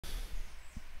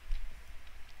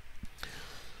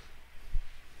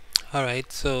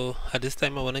Alright, so at this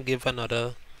time I want to give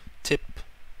another tip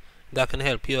that can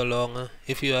help you along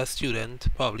if you are a student,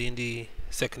 probably in the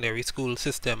secondary school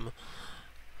system,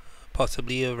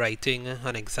 possibly you're writing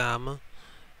an exam,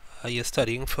 you're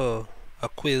studying for a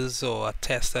quiz or a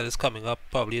test that is coming up,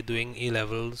 probably you're doing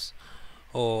A-levels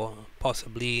or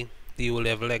possibly the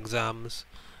O-level exams,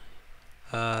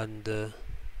 and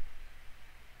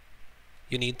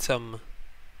you need some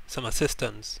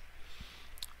assistance.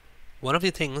 One of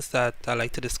the things that I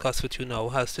like to discuss with you now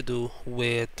has to do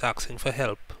with asking for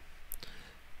help.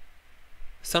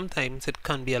 Sometimes it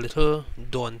can be a little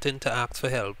daunting to ask for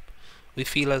help. We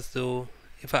feel as though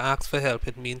if I ask for help,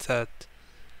 it means that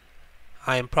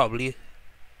I am probably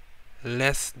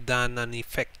less than an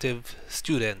effective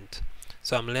student.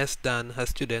 So I'm less than a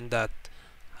student that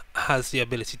has the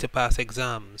ability to pass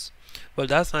exams. Well,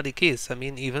 that's not the case. I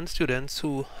mean, even students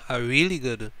who are really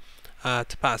good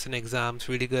at passing exams,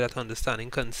 really good at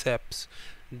understanding concepts,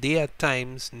 they at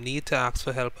times need to ask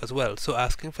for help as well. So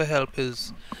asking for help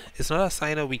is not a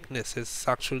sign of weakness. It's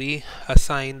actually a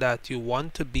sign that you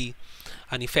want to be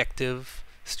an effective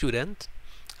student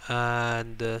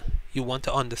and you want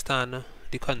to understand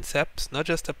the concepts, not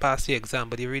just to pass the exam,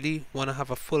 but you really want to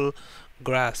have a full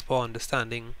grasp or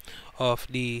understanding of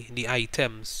the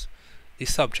items, the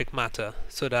subject matter,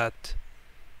 so that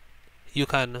you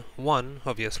can, one,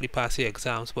 obviously pass the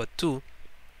exams, but two,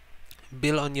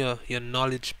 build on your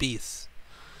knowledge base.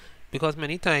 Because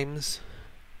many times,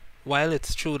 while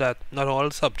it's true that not all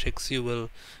subjects you will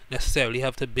necessarily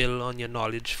have to build on your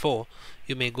knowledge for,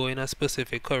 you may go in a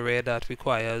specific career that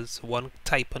requires one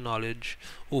type of knowledge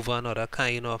over another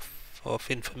kind of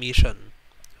information,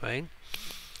 right?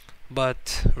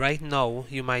 But right now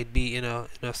you might be in a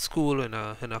school, in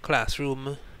a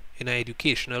classroom, in an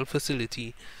educational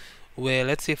facility where,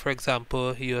 let's say for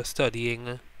example, you're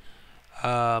studying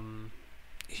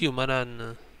human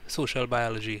and social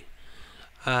biology,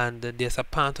 and there's a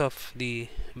part of the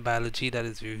biology that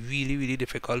is really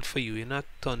difficult for you. You're not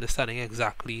understanding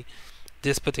exactly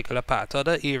this particular part.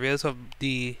 Other areas of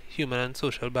the human and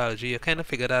social biology, you kind of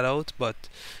figure that out, but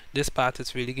this part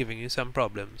is really giving you some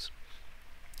problems.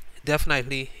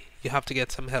 Definitely you have to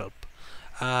get some help,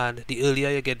 and the earlier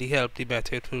you get the help, the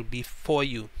better it will be for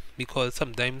you, because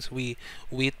sometimes we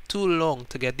wait too long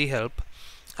to get the help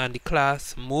and the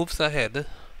class moves ahead,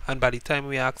 and by the time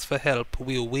we ask for help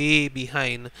we're way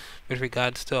behind with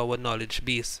regards to our knowledge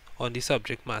base on the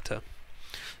subject matter.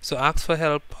 So ask for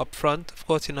help up front. Of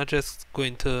course, you're not just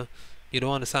going to, you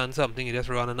don't understand something, you just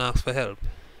run and ask for help.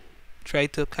 Try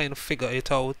to kind of figure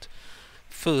it out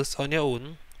first on your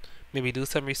own. Maybe do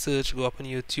some research, go up on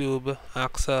YouTube,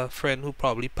 ask a friend who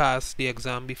probably passed the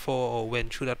exam before or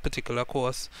went through that particular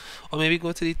course, or maybe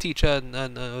go to the teacher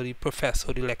and or the professor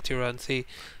or the lecturer and say,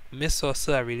 Miss or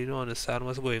Sir, I really don't understand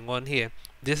what's going on here.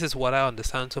 This is what I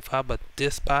understand so far, but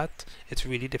this part, it's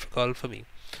really difficult for me.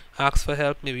 Ask for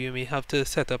help. Maybe you may have to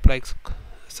set up like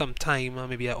some time, or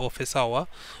maybe an office hour,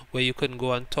 where you can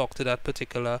go and talk to that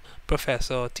particular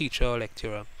professor or teacher or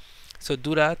lecturer. So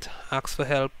do that, ask for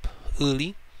help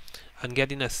early and get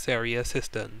the necessary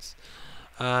assistance.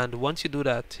 And once you do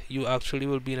that, you actually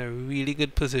will be in a really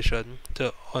good position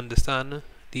to understand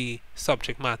the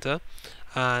subject matter,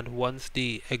 and once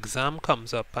the exam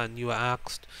comes up and you are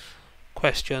asked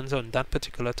questions on that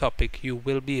particular topic, you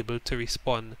will be able to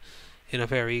respond in a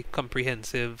very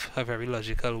comprehensive, a very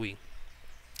logical way.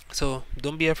 So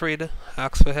don't be afraid,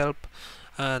 ask for help.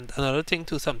 And another thing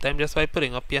too, sometimes just by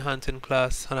putting up your hands in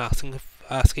class and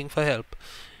asking for help,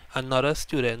 another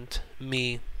student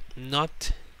may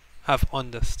not have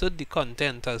understood the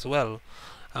content as well.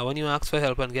 And when you ask for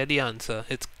help and get the answer,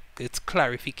 it's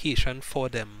clarification for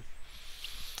them.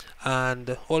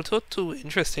 And also too,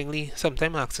 interestingly,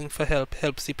 sometimes asking for help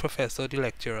helps the professor or the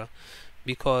lecturer,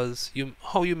 because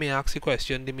how you may ask a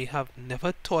question, they may have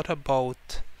never thought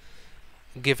about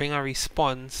giving a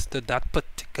response to that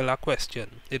particular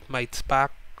question. It might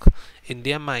spark in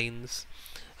their minds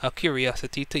a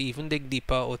curiosity to even dig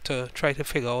deeper or to try to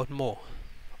figure out more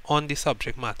on the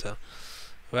subject matter,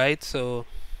 right? So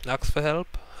ask for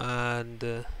help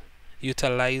and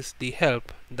utilize the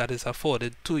help that is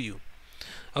afforded to you.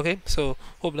 Okay, so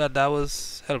hope that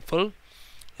was helpful.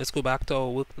 Let's go back to our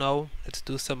work now. Let's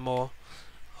do some more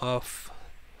of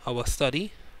our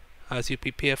study as you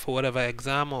prepare for whatever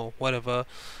exam or whatever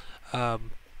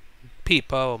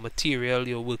paper or material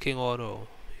you're working on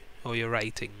or you're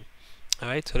writing.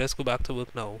 Alright, so let's go back to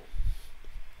work now.